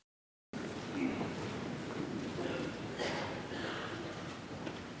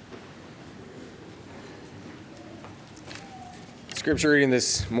Scripture reading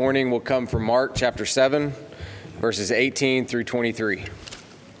this morning will come from Mark chapter 7, verses 18 through 23.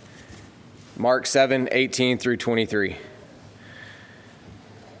 Mark 7, 18 through 23.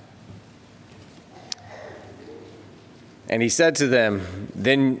 And he said to them,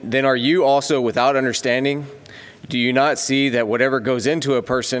 Then are you also without understanding? Do you not see that whatever goes into a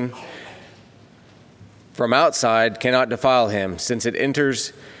person from outside cannot defile him, since it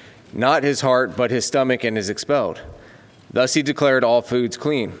enters not his heart, but his stomach, and is expelled? Thus he declared all foods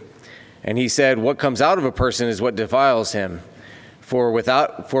clean. And he said, What comes out of a person is what defiles him. For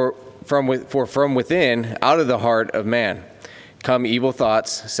from within, out of the heart of man, come evil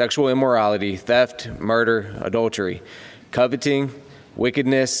thoughts, sexual immorality, theft, murder, adultery, coveting,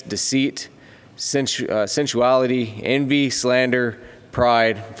 wickedness, deceit, sensuality, envy, slander,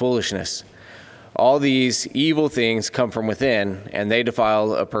 pride, foolishness. All these evil things come from within, and they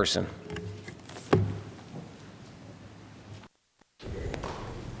defile a person.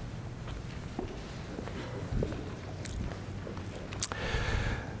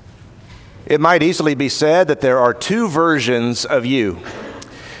 It might easily be said that there are two versions of you.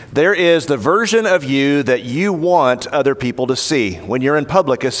 There is the version of you that you want other people to see, when you're in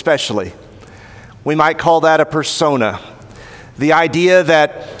public especially. We might call that a persona. The idea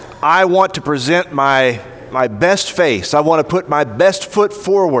that I want to present my best face, I want to put my best foot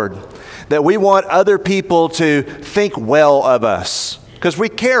forward, that we want other people to think well of us, because we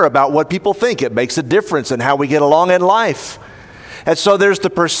care about what people think. It makes a difference in how we get along in life. And so there's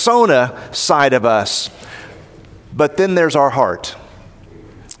the persona side of us, but then there's our heart.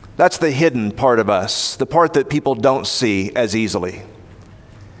 That's the hidden part of us, the part that people don't see as easily.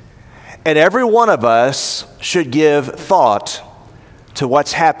 And every one of us should give thought to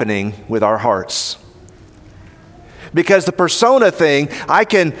what's happening with our hearts. Because the persona thing, I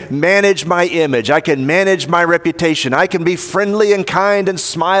can manage my image, I can manage my reputation, I can be friendly and kind and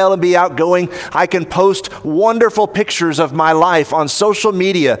smile and be outgoing, I can post wonderful pictures of my life on social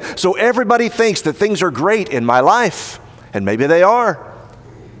media so everybody thinks that things are great in my life, and maybe they are.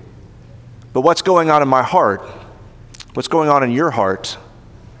 But what's going on in my heart, what's going on in your heart,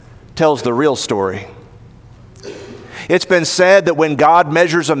 tells the real story. It's been said that when God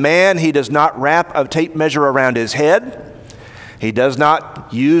measures a man, he does not wrap a tape measure around his head. He does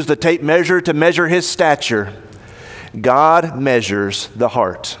not use the tape measure to measure his stature. God measures the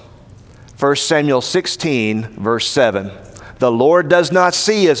heart. 1 Samuel 16, verse 7. The Lord does not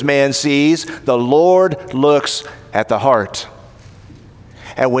see as man sees. The Lord looks at the heart.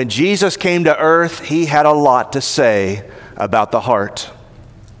 And when Jesus came to earth, he had a lot to say about the heart.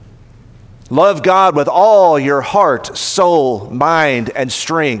 Love God with all your heart, soul, mind, and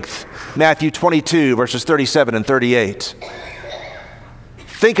strength. Matthew 22, verses 37 and 38.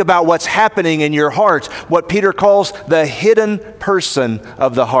 Think about what's happening in your heart, what Peter calls the hidden person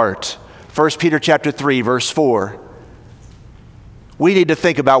of the heart. 1 Peter chapter 3, verse 4. We need to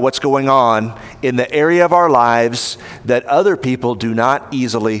think about what's going on in the area of our lives that other people do not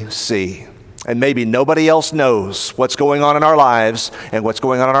easily see. And maybe nobody else knows what's going on in our lives and what's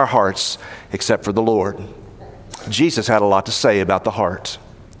going on in our hearts except for the Lord. Jesus had a lot to say about the heart.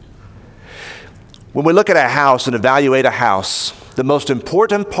 When we look at a house and evaluate a house, the most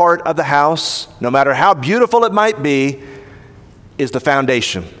important part of the house, no matter how beautiful it might be, is the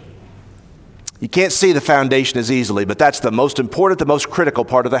foundation. You can't see the foundation as easily, but that's the most important, the most critical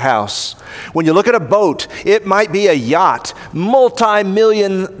part of the house. When you look at a boat, it might be a yacht,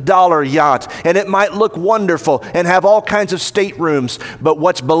 multi-million-dollar yacht, and it might look wonderful and have all kinds of staterooms, but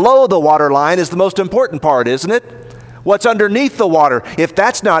what's below the waterline is the most important part, isn't it? What's underneath the water? If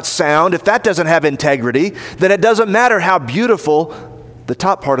that's not sound, if that doesn't have integrity, then it doesn't matter how beautiful the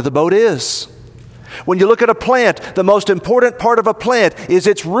top part of the boat is. When you look at a plant, the most important part of a plant is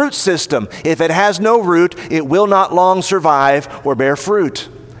its root system. If it has no root, it will not long survive or bear fruit.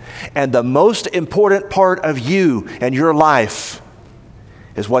 And the most important part of you and your life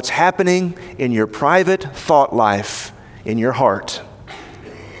is what's happening in your private thought life, in your heart.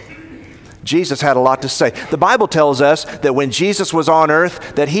 Jesus had a lot to say. The Bible tells us that when Jesus was on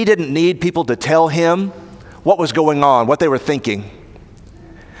earth, that he didn't need people to tell him what was going on, what they were thinking.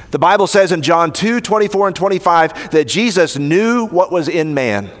 The Bible says in John 2, 24 and 25 that Jesus knew what was in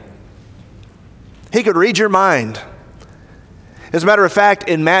man. He could read your mind. As a matter of fact,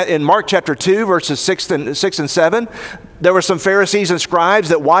 in Mark chapter 2, verses 6 and 7, there were some Pharisees and scribes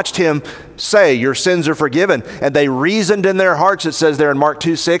that watched him say, your sins are forgiven. And they reasoned in their hearts, it says there in Mark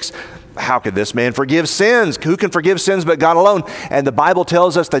 2, 6, how could this man forgive sins? Who can forgive sins but God alone? And the Bible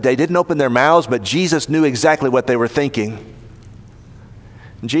tells us that they didn't open their mouths, but Jesus knew exactly what they were thinking.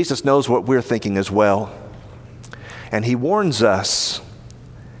 And Jesus knows what we're thinking as well. And he warns us.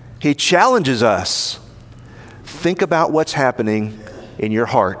 He challenges us. Think about what's happening in your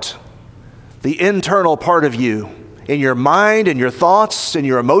heart, the internal part of you, in your mind, in your thoughts, in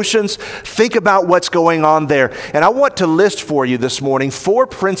your emotions. Think about what's going on there. And I want to list for you this morning 4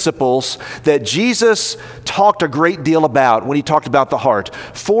 principles that Jesus talked a great deal about when he talked about the heart.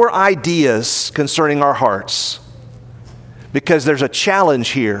 4 ideas concerning our hearts. Because there's a challenge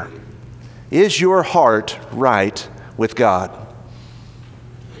here. Is your heart right with God?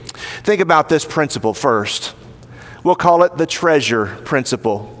 Think about this principle first. We'll call it the treasure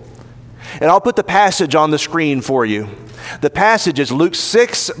principle. And I'll put the passage on the screen for you. The passage is Luke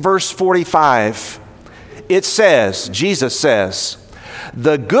 6, verse 45. It says, Jesus says,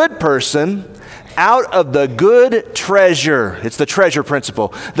 the good person out of the good treasure, it's the treasure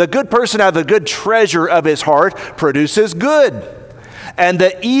principle, the good person out of the good treasure of his heart produces good. And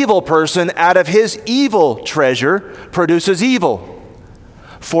the evil person out of his evil treasure produces evil.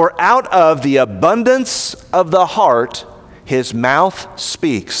 For out of the abundance of the heart, his mouth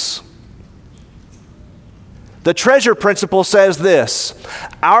speaks. The treasure principle says this: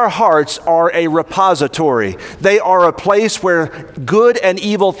 our hearts are a repository. They are a place where good and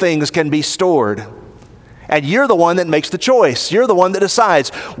evil things can be stored. And you're the one that makes the choice. You're the one that decides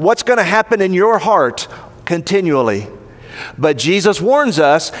what's going to happen in your heart continually. But Jesus warns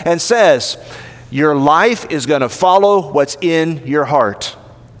us and says, your life is going to follow what's in your heart.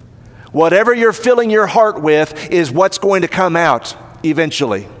 Whatever you're filling your heart with is what's going to come out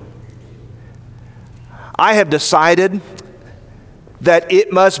eventually. I have decided that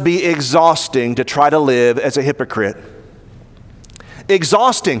it must be exhausting to try to live as a hypocrite.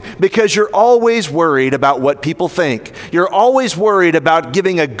 Exhausting because you're always worried about what people think. You're always worried about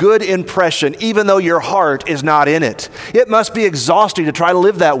giving a good impression even though your heart is not in it. It must be exhausting to try to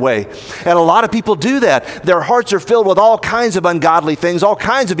live that way. And a lot of people do that. Their hearts are filled with all kinds of ungodly things, all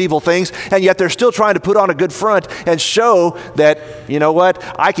kinds of evil things, and yet they're still trying to put on a good front and show that, you know what,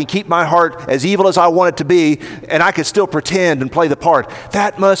 I can keep my heart as evil as I want it to be, and I can still pretend and play the part.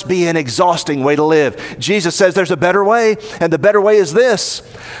 That must be an exhausting way to live. Jesus says there's a better way, and the better way is this: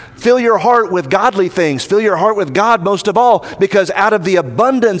 fill your heart with godly things. Fill your heart with God most of all, because out of the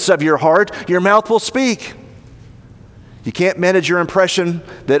abundance of your heart, your mouth will speak. You can't manage your impression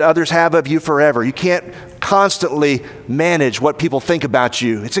that others have of you forever. You can't constantly manage what people think about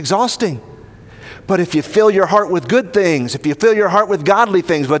you. It's exhausting. But if you fill your heart with good things, if you fill your heart with godly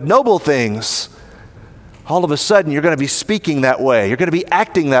things, with noble things, all of a sudden you're going to be speaking that way. You're going to be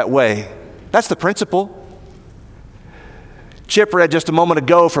acting that way. That's the principle. Chip read just a moment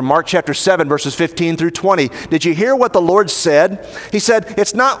ago from Mark chapter 7, verses 15 through 20. Did you hear what the Lord said? He said,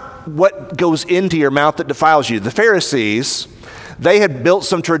 it's not what goes into your mouth that defiles you. The Pharisees, they had built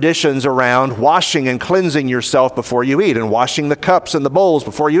some traditions around washing and cleansing yourself before you eat, and washing the cups and the bowls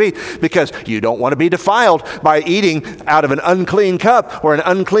before you eat, because you don't want to be defiled by eating out of an unclean cup or an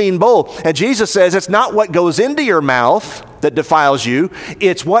unclean bowl. And Jesus says it's not what goes into your mouth that defiles you,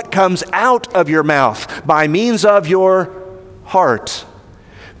 it's what comes out of your mouth by means of your heart,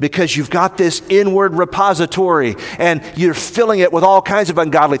 because you've got this inward repository and you're filling it with all kinds of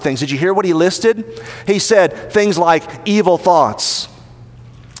ungodly things. Did you hear what he listed? He said things like evil thoughts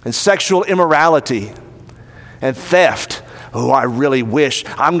and sexual immorality and theft. Oh, I really wish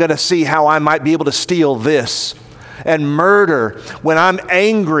I'm going to see how I might be able to steal this. And murder, when I'm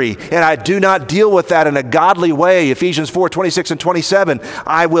angry and I do not deal with that in a godly way, Ephesians 4:26 and 27,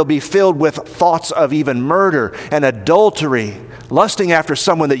 I will be filled with thoughts of even murder and adultery, lusting after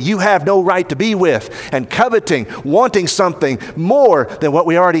someone that you have no right to be with, and coveting, wanting something more than what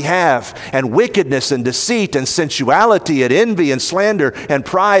we already have, and wickedness and deceit and sensuality and envy and slander and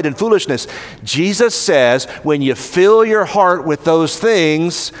pride and foolishness. Jesus says when you fill your heart with those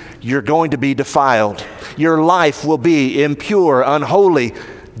things, you're going to be defiled. Your life will be impure, unholy,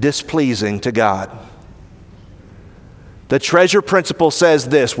 displeasing to God. The treasure principle says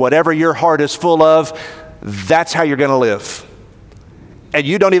this: whatever your heart is full of, that's how you're going to live. And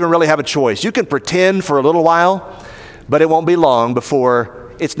you don't even really have a choice. You can pretend for a little while, but it won't be long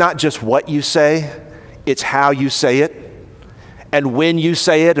before it's not just what you say, it's how you say it, and when you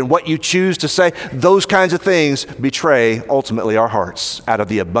say it, and what you choose to say. Those kinds of things betray ultimately our hearts. Out of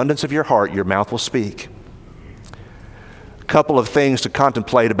the abundance of your heart, your mouth will speak. A couple of things to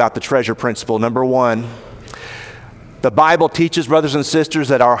contemplate about the treasure principle. Number one, the Bible teaches, brothers and sisters,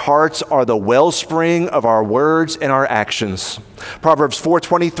 that our hearts are the wellspring of our words and our actions. Proverbs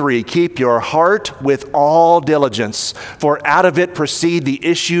 4:23, keep your heart with all diligence, for out of it proceed the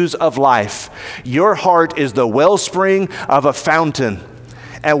issues of life. Your heart is the wellspring of a fountain.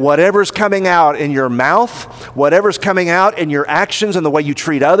 And whatever's coming out in your mouth, whatever's coming out in your actions and the way you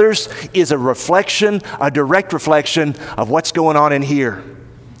treat others is a reflection, a direct reflection of what's going on in here.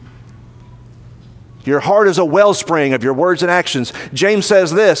 Your heart is a wellspring of your words and actions. James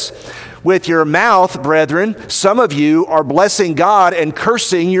says this, with your mouth, brethren, some of you are blessing God and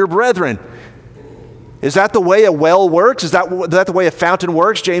cursing your brethren. Is that the way a well works? Is that the way a fountain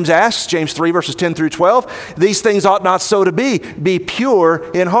works? James asks, James 3 verses 10 through 12. These things ought not so to be. Be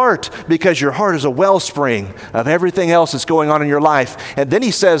pure in heart, because your heart is a wellspring of everything else that's going on in your life. And then he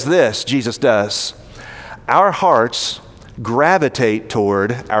says this, Jesus does. Our hearts gravitate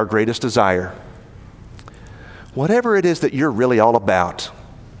toward our greatest desire. Whatever it is that you're really all about,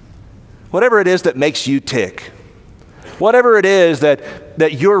 whatever it is that makes you tick, whatever it is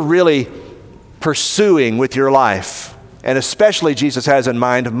that you're really pursuing with your life, and especially Jesus has in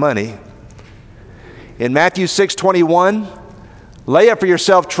mind money. In Matthew 6:21, lay up for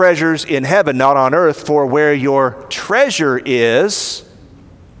yourself treasures in heaven, not on earth, for where your treasure is,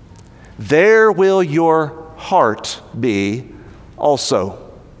 there will your heart be also.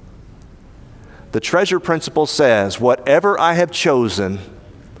 The treasure principle says, whatever I have chosen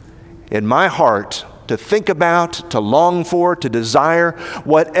in my heart to think about, to long for, to desire,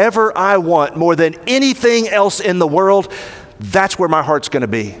 whatever I want more than anything else in the world, that's where my heart's going to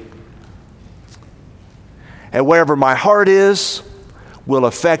be. And wherever my heart is will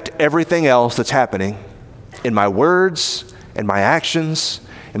affect everything else that's happening in my words, in my actions,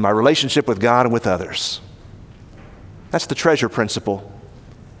 in my relationship with God and with others. That's the treasure principle.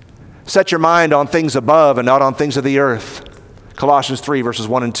 Set your mind on things above and not on things of the earth. Colossians 3 verses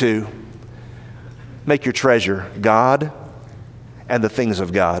 1 and 2. Make your treasure God and the things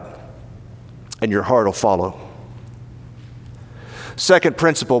of God, and your heart will follow. Second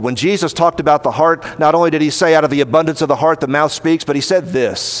principle, when Jesus talked about the heart, not only did he say out of the abundance of the heart the mouth speaks, but he said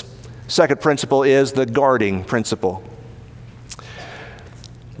this. Second principle is the guarding principle.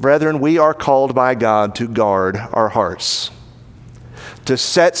 Brethren, we are called by God to guard our hearts, to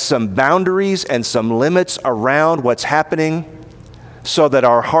set some boundaries and some limits around what's happening so that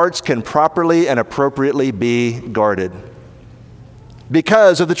our hearts can properly and appropriately be guarded.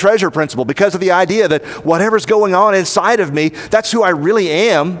 Because of the treasure principle, because of the idea that whatever's going on inside of me, that's who I really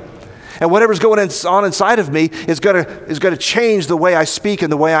am. And whatever's going on inside of me is going to change the way I speak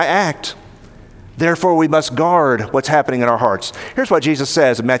and the way I act. Therefore, we must guard what's happening in our hearts. Here's what Jesus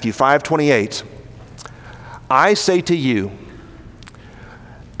says in Matthew 5:28. I say to you,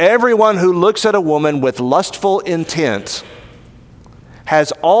 everyone who looks at a woman with lustful intent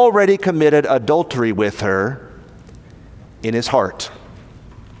has already committed adultery with her in his heart.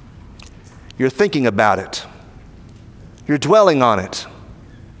 You're thinking about it. You're dwelling on it.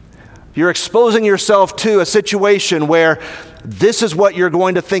 You're exposing yourself to a situation where this is what you're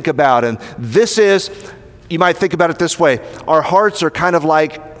going to think about. And this is, you might think about it this way. Our hearts are kind of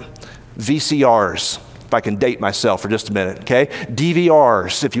like VCRs, if I can date myself for just a minute, okay?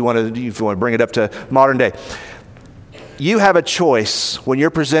 DVRs, if you want to bring it up to modern day. You have a choice when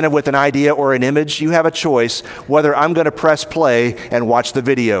you're presented with an idea or an image. You have a choice whether I'm going to press play and watch the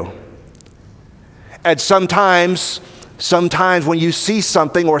video. And sometimes when you see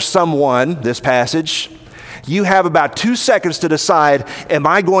something or someone, this passage, you have about 2 seconds to decide, am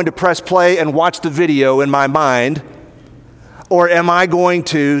I going to press play and watch the video in my mind, or am I going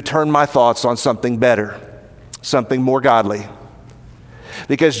to turn my thoughts on something better, something more godly?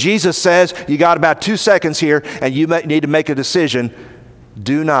 Because Jesus says you got about 2 seconds here and you need to make a decision.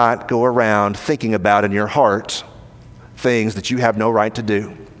 Do not go around thinking about in your heart things that you have no right to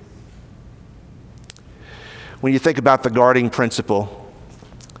do. When you think about the guarding principle,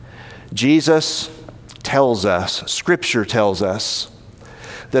 Jesus tells us, Scripture tells us,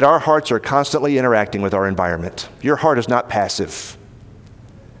 that our hearts are constantly interacting with our environment. Your heart is not passive.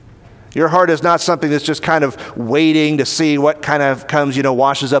 Your heart is not something that's just kind of waiting to see what kind of comes,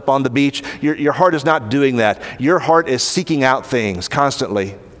 washes up on the beach. Your heart is not doing that. Your heart is seeking out things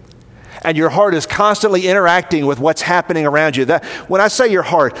constantly. And your heart is constantly interacting with what's happening around you. When I say your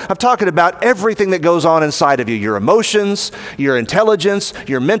heart, I'm talking about everything that goes on inside of you. Your emotions, your intelligence,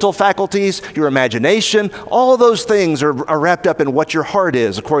 your mental faculties, your imagination. All those things are wrapped up in what your heart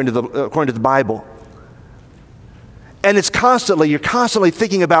is, according to the Bible. And you're constantly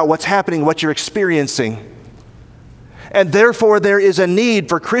thinking about what's happening, what you're experiencing. And therefore, there is a need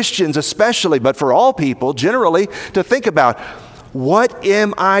for Christians especially, but for all people generally, to think about, what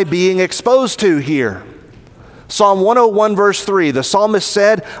am I being exposed to here? Psalm 101 verse 3, the psalmist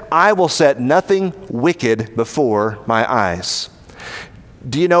said, I will set nothing wicked before my eyes.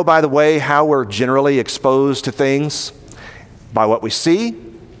 Do you know, by the way, how we're generally exposed to things? By what we see,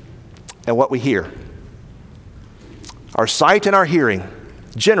 and what we hear. Our sight and our hearing,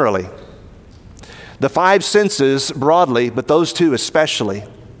 generally. The five senses broadly, but those two especially.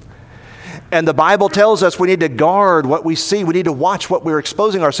 And the Bible tells us we need to guard what we see. We need to watch what we're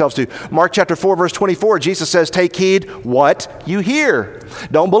exposing ourselves to. Mark chapter 4, verse 24, Jesus says, take heed what you hear.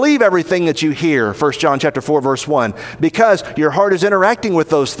 Don't believe everything that you hear, 1 John chapter 4, verse 1, because your heart is interacting with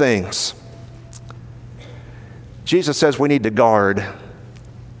those things. Jesus says we need to guard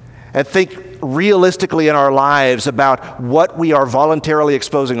and think realistically in our lives about what we are voluntarily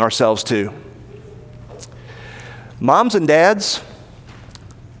exposing ourselves to. Moms and dads,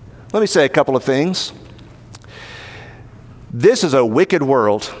 let me say a couple of things. This is a wicked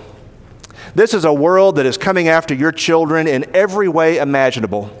world. This is a world that is coming after your children in every way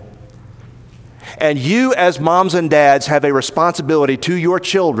imaginable. And you, as moms and dads, have a responsibility to your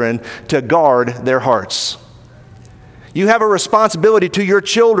children to guard their hearts. You have a responsibility to your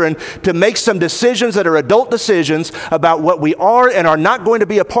children to make some decisions that are adult decisions about what we are and are not going to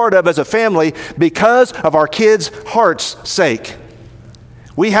be a part of as a family because of our kids' hearts' sake.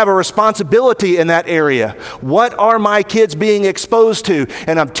 We have a responsibility in that area. What are my kids being exposed to?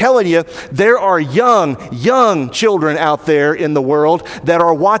 And I'm telling you, there are young children out there in the world that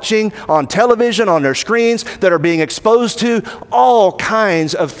are watching on television, on their screens, that are being exposed to all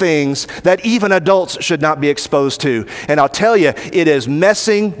kinds of things that even adults should not be exposed to. And I'll tell you, it is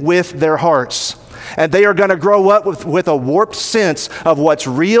messing with their hearts. And they are going to grow up with a warped sense of what's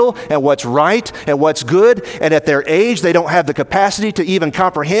real and what's right and what's good. And at their age, they don't have the capacity to even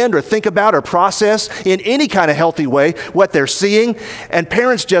comprehend or think about or process in any kind of healthy way what they're seeing. And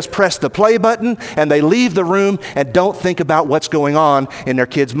parents just press the play button and they leave the room and don't think about what's going on in their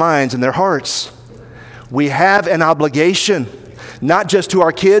kids' minds and their hearts. We have an obligation, not just to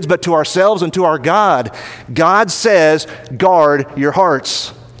our kids, but to ourselves and to our God. God says, guard your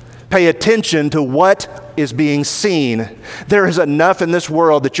hearts. Pay attention to what is being seen. There is enough in this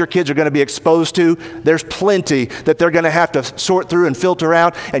world that your kids are going to be exposed to. There's plenty that they're going to have to sort through and filter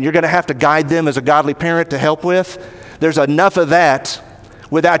out, and you're going to have to guide them as a godly parent to help with. There's enough of that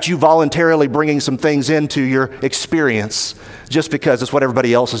without you voluntarily bringing some things into your experience just because it's what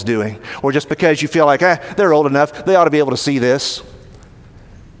everybody else is doing, or just because you feel like, they're old enough, they ought to be able to see this.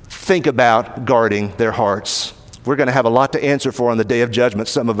 Think about guarding their hearts. We're going to have a lot to answer for on the day of judgment,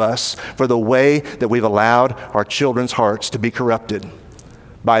 some of us, for the way that we've allowed our children's hearts to be corrupted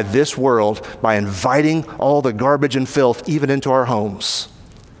by this world, by inviting all the garbage and filth even into our homes.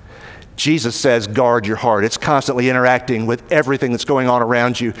 Jesus says, guard your heart. It's constantly interacting with everything that's going on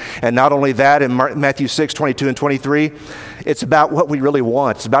around you. And not only that, in Matthew 6, 22 and 23, it's about what we really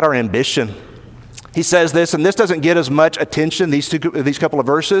want. It's about our ambition. He says this, and this doesn't get as much attention, these couple of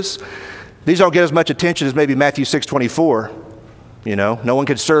verses. These don't get as much attention as maybe Matthew 6:24. You know, no one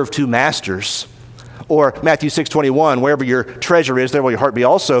can serve two masters. Or Matthew 6:21, wherever your treasure is, there will your heart be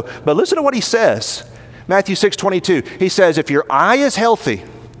also. But listen to what he says. Matthew 6:22, he says, if your eye is healthy,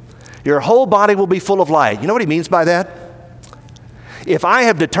 your whole body will be full of light. You know what he means by that? If I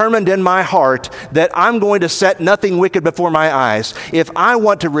have determined in my heart that I'm going to set nothing wicked before my eyes, if I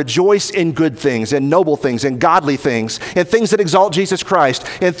want to rejoice in good things, in noble things, in godly things, in things that exalt Jesus Christ,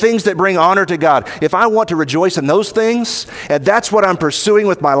 in things that bring honor to God, if I want to rejoice in those things, and that's what I'm pursuing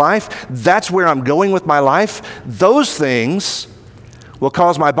with my life, that's where I'm going with my life, those things will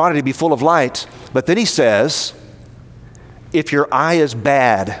cause my body to be full of light. But then he says, if your eye is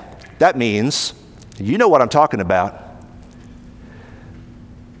bad, that means, you know what I'm talking about.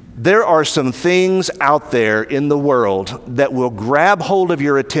 There are some things out there in the world that will grab hold of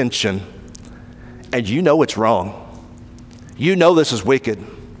your attention, and you know it's wrong. You know this is wicked.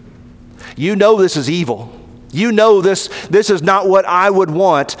 You know this is evil. You know this is not what I would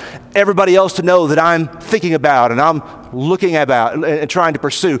want everybody else to know that I'm thinking about and I'm looking about and trying to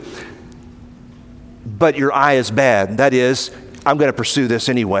pursue. But your eye is bad. That is, I'm going to pursue this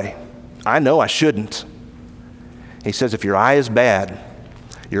anyway. I know I shouldn't. He says, if your eye is bad,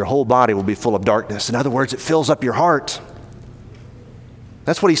 your whole body will be full of darkness. In other words, it fills up your heart.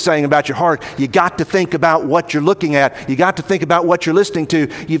 That's what he's saying about your heart. You got to think about what you're looking at. You got to think about what you're listening to.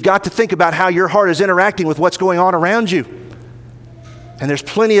 You've got to think about how your heart is interacting with what's going on around you. And there's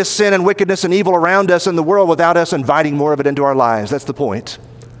plenty of sin and wickedness and evil around us in the world without us inviting more of it into our lives. That's the point.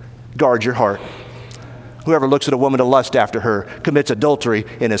 Guard your heart. Whoever looks at a woman to lust after her commits adultery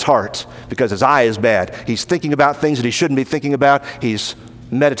in his heart because his eye is bad. He's thinking about things that he shouldn't be thinking about. He's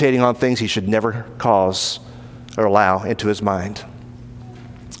meditating on things he should never cause or allow into his mind.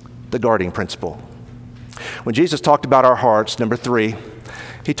 The guarding principle. When Jesus talked about our hearts, number 3,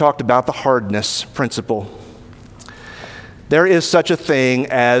 he talked about the hardness principle. There is such a thing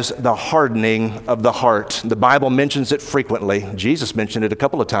as the hardening of the heart. The Bible mentions it frequently. Jesus mentioned it a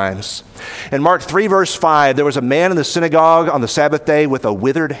couple of times. In Mark 3, verse 5, there was a man in the synagogue on the Sabbath day with a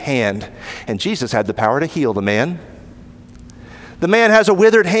withered hand, and Jesus had the power to heal the man. The man has a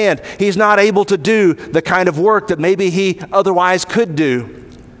withered hand. He's not able to do the kind of work that maybe he otherwise could do.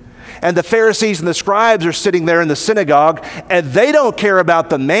 And the Pharisees and the scribes are sitting there in the synagogue, and they don't care about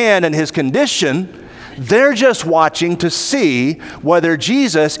the man and his condition. They're just watching to see whether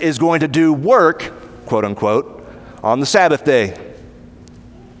Jesus is going to do work, quote unquote, on the Sabbath day.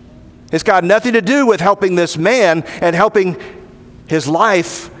 It's got nothing to do with helping this man and helping his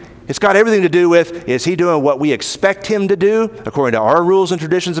life. It's got everything to do with, is he doing what we expect him to do according to our rules and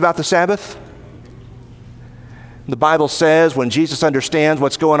traditions about the Sabbath? The Bible says when Jesus understands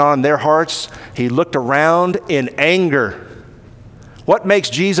what's going on in their hearts, he looked around in anger. What makes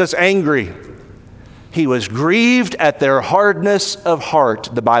Jesus angry? He was grieved at their hardness of heart,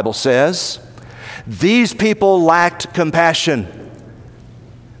 the Bible says. These people lacked compassion.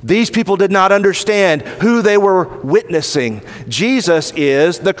 These people did not understand who they were witnessing. Jesus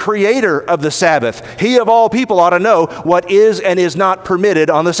is the creator of the Sabbath. He of all people ought to know what is and is not permitted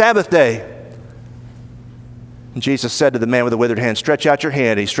on the Sabbath day. And Jesus said to the man with the withered hand, "Stretch out your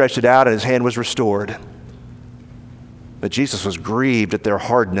hand." He stretched it out and his hand was restored. But Jesus was grieved at their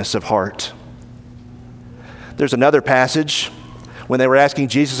hardness of heart. There's another passage when they were asking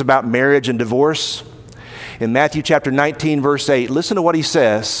Jesus about marriage and divorce. In Matthew chapter 19, verse 8, listen to what he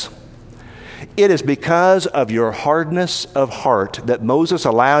says. "It is because of your hardness of heart that Moses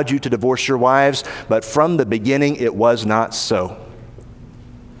allowed you to divorce your wives, but from the beginning it was not so."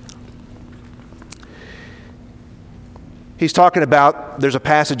 He's talking about, there's a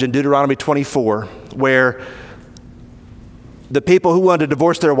passage in Deuteronomy 24 where the people who wanted to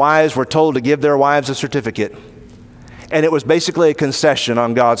divorce their wives were told to give their wives a certificate. And it was basically a concession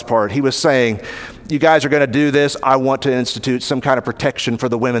on God's part. He was saying, you guys are going to do this. I want to institute some kind of protection for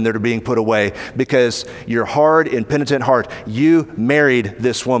the women that are being put away because you're hard, impenitent heart. You married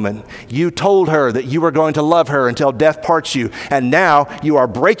this woman. You told her that you were going to love her until death parts you. And now you are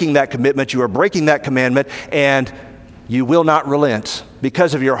breaking that commitment. You are breaking that commandment, and you will not relent.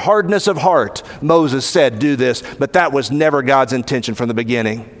 Because of your hardness of heart, Moses said, do this. But that was never God's intention from the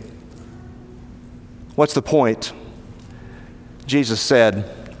beginning. What's the point? Jesus said,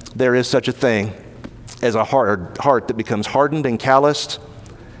 there is such a thing as a heart that becomes hardened and calloused.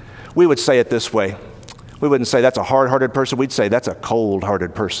 We would say it this way. We wouldn't say that's a hard-hearted person. We'd say that's a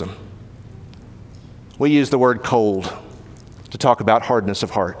cold-hearted person. We use the word cold to talk about hardness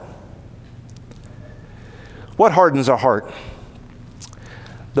of heart. What hardens a heart?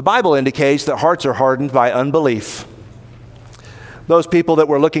 The Bible indicates that hearts are hardened by unbelief. Those people that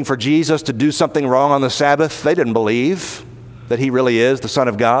were looking for Jesus to do something wrong on the Sabbath, they didn't believe that he really is the Son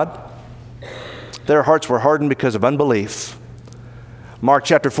of God. Their hearts were hardened because of unbelief. Mark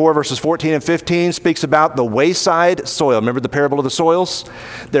chapter 4, verses 14 and 15 speaks about the wayside soil. Remember the parable of the soils?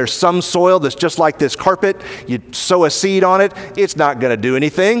 There's some soil that's just like this carpet. You sow a seed on it, it's not going to do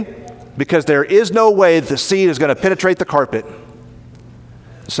anything because there is no way the seed is going to penetrate the carpet.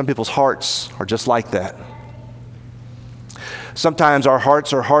 Some people's hearts are just like that. Sometimes our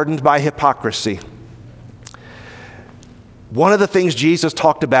hearts are hardened by hypocrisy. One of the things Jesus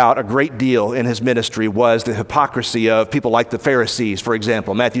talked about a great deal in his ministry was the hypocrisy of people like the Pharisees, for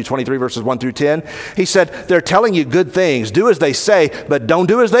example. Matthew 23, verses 1 through 10. He said, they're telling you good things. Do as they say, but don't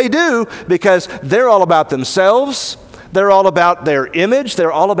do as they do because they're all about themselves. They're all about their image.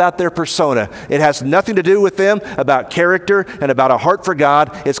 They're all about their persona. It has nothing to do with them about character and about a heart for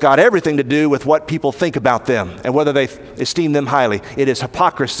God. It's got everything to do with what people think about them and whether they esteem them highly. It is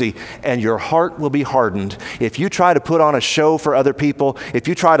hypocrisy, and your heart will be hardened. If you try to put on a show for other people, if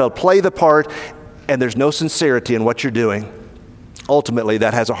you try to play the part and there's no sincerity in what you're doing, ultimately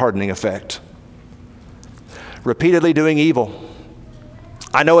that has a hardening effect. Repeatedly doing evil.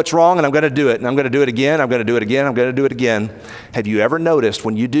 I know it's wrong and I'm going to do it, and I'm going to do it again, I'm going to do it again, I'm going to do it again. Have you ever noticed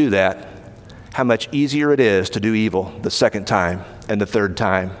when you do that how much easier it is to do evil the second time and the third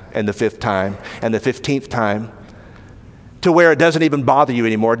time and the fifth time and the 15th time to where it doesn't even bother you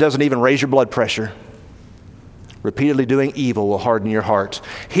anymore, it doesn't even raise your blood pressure? Repeatedly doing evil will harden your heart.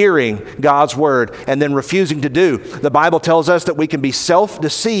 Hearing God's word and then refusing to do. The Bible tells us that we can be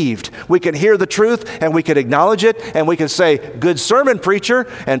self-deceived. We can hear the truth and we can acknowledge it and we can say, good sermon,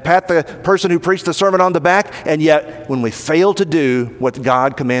 preacher, and pat the person who preached the sermon on the back. And yet, when we fail to do what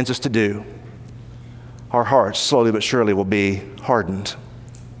God commands us to do, our hearts slowly but surely will be hardened.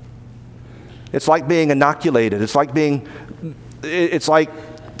 It's like being inoculated. It's like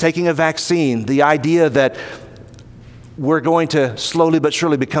taking a vaccine. The idea that we're going to slowly but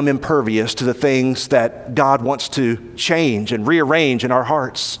surely become impervious to the things that God wants to change and rearrange in our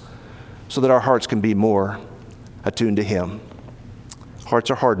hearts so that our hearts can be more attuned to Him.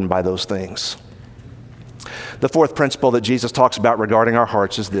 Hearts are hardened by those things. The fourth principle that Jesus talks about regarding our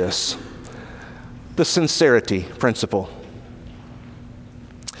hearts is this: the sincerity principle.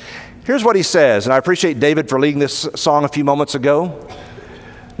 Here's what he says, and I appreciate David for leading this song a few moments ago.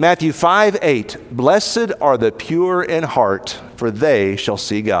 Matthew 5:8, "Blessed are the pure in heart, for they shall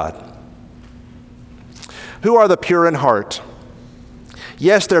see God." Who are the pure in heart?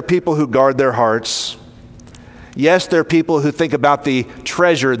 Yes, there are people who guard their hearts. Yes, there are people who think about the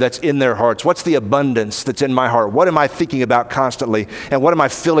treasure that's in their hearts. What's the abundance that's in my heart? What am I thinking about constantly? And what am I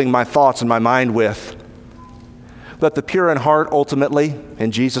filling my thoughts and my mind with? But the pure in heart, ultimately,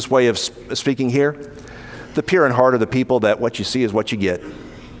 in Jesus' way of speaking here, the pure in heart are the people that what you see is what you get.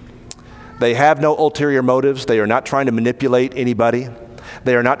 They have no ulterior motives. They are not trying to manipulate anybody.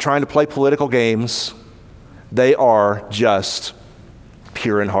 They are not trying to play political games. They are just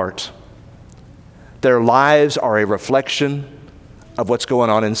pure in heart. Their lives are a reflection of what's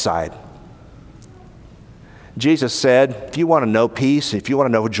going on inside. Jesus said, if you want to know peace, if you want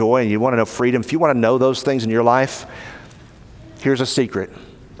to know joy, and you want to know freedom, if you want to know those things in your life, here's a secret.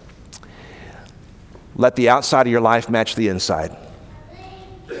 Let the outside of your life match the inside.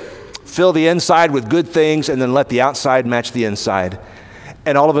 Fill the inside with good things, and then let the outside match the inside.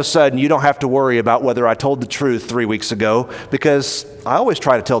 And all of a sudden, you don't have to worry about whether I told the truth 3 weeks ago, because I always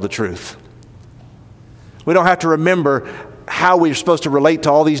try to tell the truth. We don't have to remember how we're supposed to relate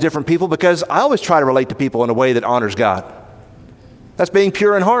to all these different people, because I always try to relate to people in a way that honors God. That's being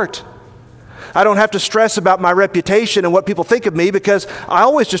pure in heart. I don't have to stress about my reputation and what people think of me, because I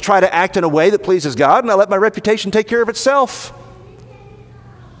always just try to act in a way that pleases God, and I let my reputation take care of itself.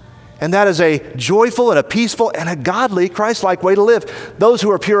 And that is a joyful and a peaceful and a godly, Christ-like way to live. Those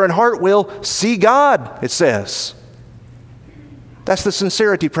who are pure in heart will see God, it says. That's the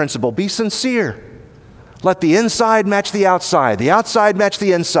sincerity principle. Be sincere. Let the inside match the outside match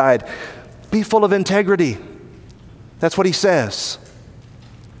the inside. Be full of integrity. That's what he says.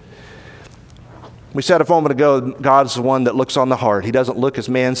 We said a moment ago, God's the one that looks on the heart. He doesn't look as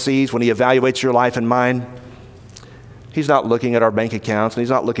man sees when he evaluates your life and mine. He's not looking at our bank accounts, and he's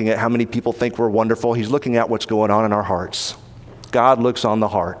not looking at how many people think we're wonderful. He's looking at what's going on in our hearts. God looks on the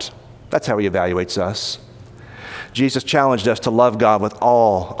heart. That's how he evaluates us. Jesus challenged us to love God with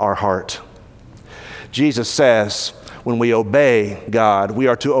all our heart. Jesus says, when we obey God, we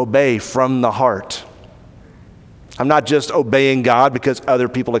are to obey from the heart. I'm not just obeying God because other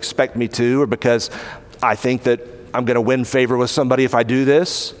people expect me to, or because I think that I'm going to win favor with somebody if I do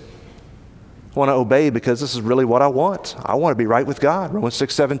this. I want to obey because this is really what I want. I want to be right with God. Romans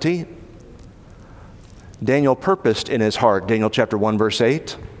 6:17. Daniel purposed in his heart, Daniel chapter 1, verse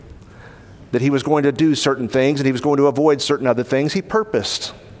 8, that he was going to do certain things and he was going to avoid certain other things. He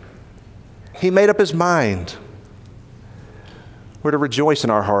purposed. He made up his mind. We're to rejoice in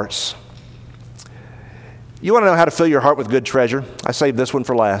our hearts. You want to know how to fill your heart with good treasure? I saved this one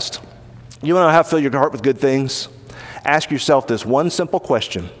for last. You want to know how to fill your heart with good things? Ask yourself this one simple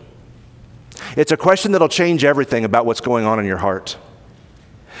question. It's a question that'll change everything about what's going on in your heart.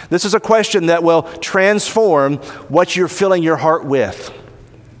 This is a question that will transform what you're filling your heart with.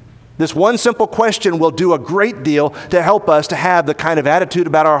 This one simple question will do a great deal to help us to have the kind of attitude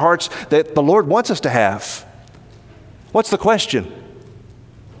about our hearts that the Lord wants us to have. What's the question?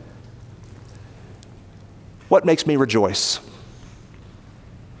 What makes me rejoice?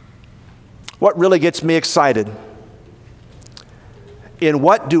 What really gets me excited? In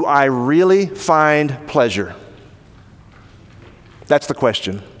what do I really find pleasure? That's the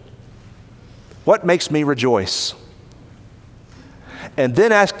question. What makes me rejoice? And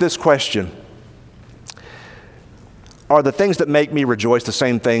then ask this question. Are the things that make me rejoice the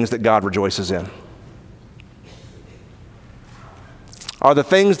same things that God rejoices in? Are the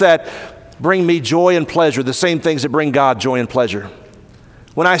things that bring me joy and pleasure the same things that bring God joy and pleasure?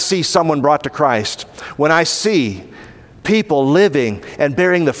 When I see someone brought to Christ, when I see people living and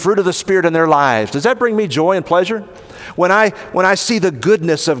bearing the fruit of the Spirit in their lives, does that bring me joy and pleasure? When I see the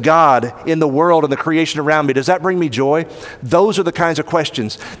goodness of God in the world and the creation around me, does that bring me joy? Those are the kinds of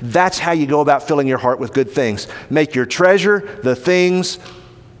questions. That's how you go about filling your heart with good things. Make your treasure the things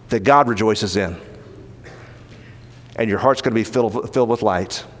that God rejoices in. And your heart's going to be filled with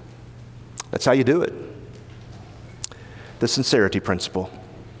light. That's how you do it. The sincerity principle.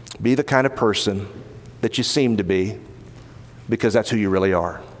 Be the kind of person that you seem to be, because that's who you really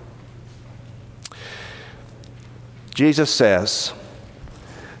are. Jesus says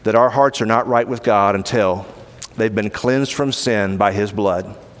that our hearts are not right with God until They've been cleansed from sin by his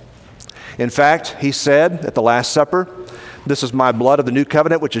blood. In fact, he said at the Last Supper, "This is my blood of the new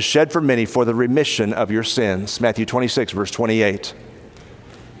covenant, which is shed for many for the remission of your sins." Matthew 26, verse 28.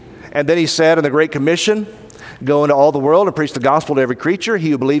 And then he said in the Great Commission, "Go into all the world and preach the gospel to every creature.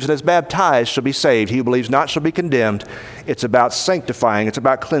 He who believes and is baptized shall be saved. He who believes not shall be condemned." It's about sanctifying. It's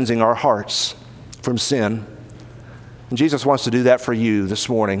about cleansing our hearts from sin. And Jesus wants to do that for you this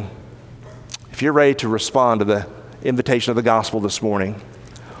morning. If you're ready to respond to the invitation of the gospel this morning,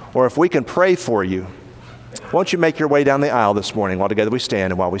 or if we can pray for you, won't you make your way down the aisle this morning while together we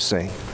stand and while we sing?